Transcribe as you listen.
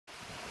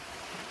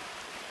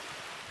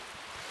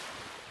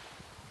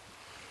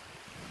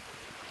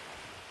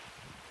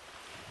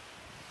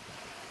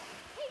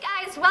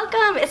guys,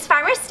 welcome. It's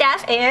Farmer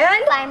Steph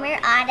and Farmer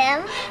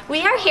Autumn.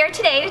 We are here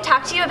today to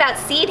talk to you about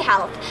seed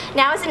health.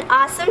 Now is an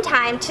awesome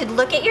time to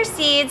look at your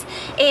seeds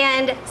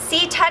and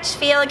see, touch,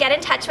 feel, get in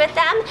touch with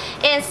them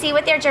and see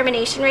what their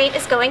germination rate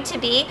is going to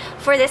be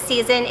for this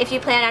season if you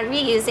plan on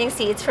reusing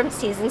seeds from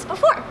seasons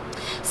before.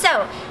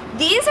 So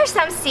these are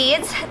some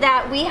seeds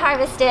that we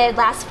harvested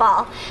last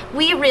fall.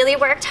 We really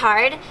worked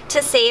hard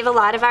to save a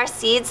lot of our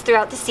seeds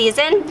throughout the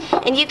season.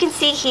 And you can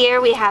see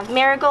here we have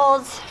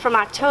marigolds from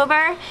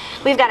October.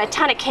 We've got a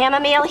ton of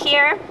chamomile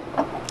here.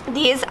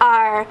 These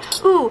are,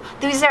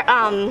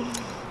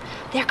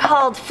 they're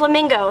called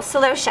flamingo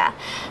celosia.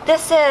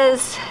 This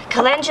is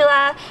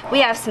calendula.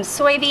 We have some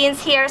soybeans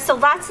here, so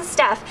lots of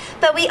stuff.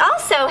 But we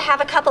also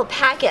have a couple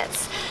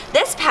packets.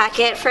 This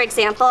packet, for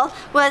example,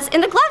 was in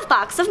the glove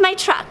box of my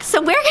truck.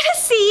 So we're gonna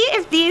see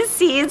if these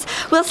seeds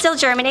will still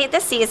germinate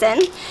this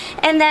season.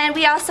 And then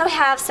we also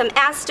have some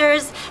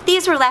asters.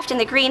 These were left in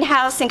the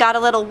greenhouse and got a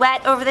little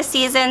wet over the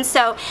season.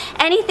 So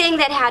anything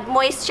that had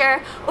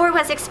moisture or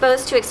was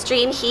exposed to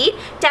extreme heat,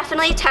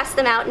 definitely test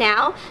them out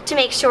now to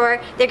make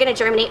sure they're gonna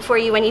germinate for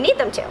you when you need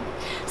them to.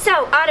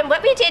 So Autumn,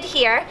 what we did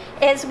here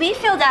is we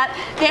filled up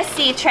this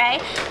seed tray,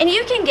 and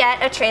you can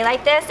get a tray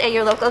like this at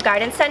your local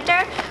garden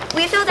center.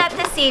 We filled up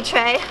the seed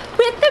tray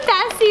with the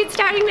best seed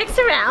starting mix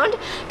around,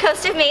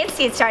 Coast of Maine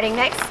seed starting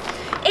mix.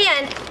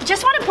 And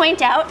just want to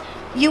point out,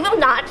 you will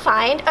not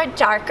find a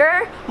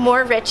darker,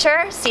 more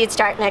richer seed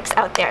start mix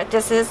out there.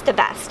 This is the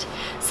best.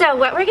 So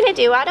what we're gonna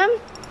do, Autumn,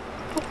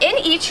 in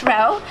each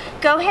row,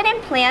 go ahead and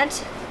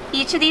plant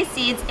each of these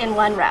seeds in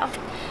one row.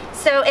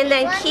 So, and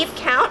then keep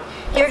count.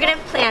 You're gonna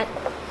plant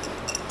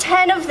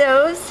 10 of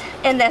those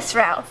in this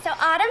row. So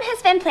Autumn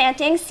has been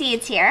planting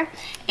seeds here,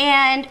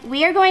 and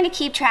we are going to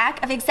keep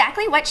track of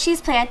exactly what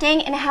she's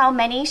planting and how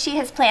many she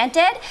has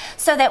planted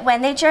so that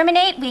when they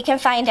germinate, we can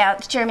find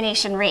out the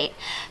germination rate.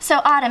 So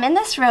Autumn, in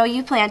this row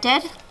you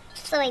planted?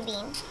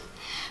 Soybean.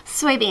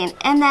 Soybean.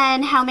 And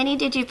then how many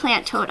did you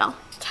plant total?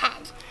 10.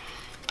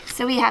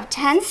 So we have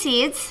 10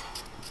 seeds.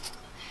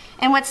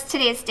 And what's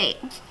today's date?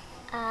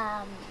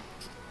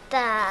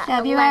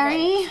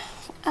 February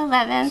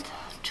 11th,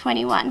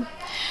 21.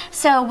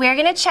 So we're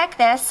gonna check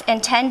this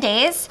in 10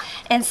 days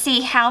and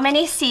see how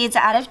many seeds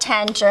out of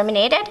 10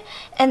 germinated,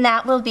 and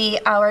that will be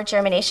our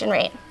germination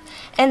rate.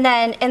 And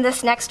then in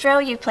this next row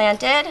you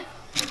planted?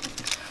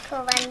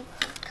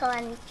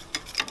 Calendula.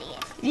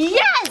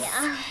 Yes!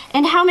 Yeah.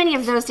 And how many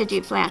of those did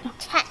you plant?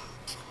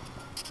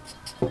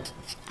 10.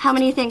 How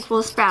many you think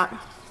will sprout?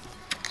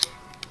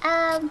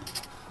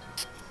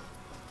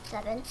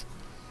 7.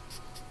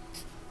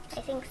 I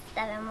think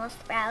 7 will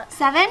sprout.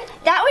 7?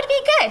 That would be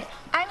good.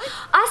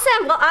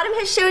 Awesome. Well, Autumn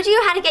has showed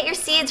you how to get your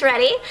seeds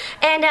ready.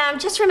 And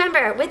just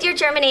remember, with your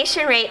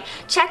germination rate,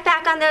 check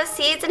back on those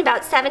seeds in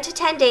about 7 to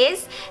 10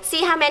 days.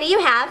 See how many you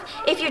have.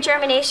 If your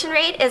germination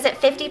rate is at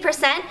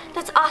 50%,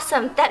 that's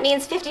awesome. That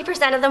means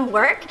 50% of them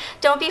work.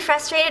 Don't be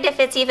frustrated if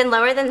it's even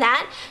lower than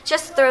that.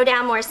 Just throw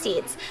down more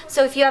seeds.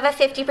 So if you have a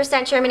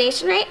 50%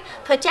 germination rate,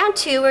 put down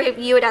 2 where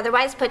you would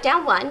otherwise put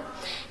down 1.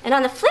 And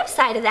on the flip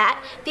side of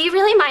that, be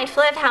really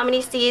mindful of how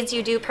many seeds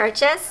you do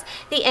purchase.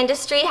 The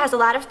industry has a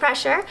lot of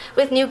pressure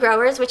with new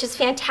growers, which is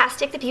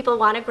fantastic that people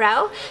want to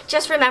grow.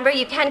 Just remember,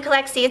 you can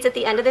collect seeds at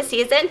the end of the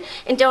season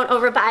and don't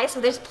overbuy,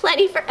 so there's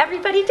plenty for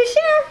everybody to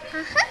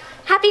share.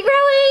 Happy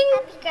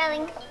growing! Happy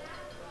growing!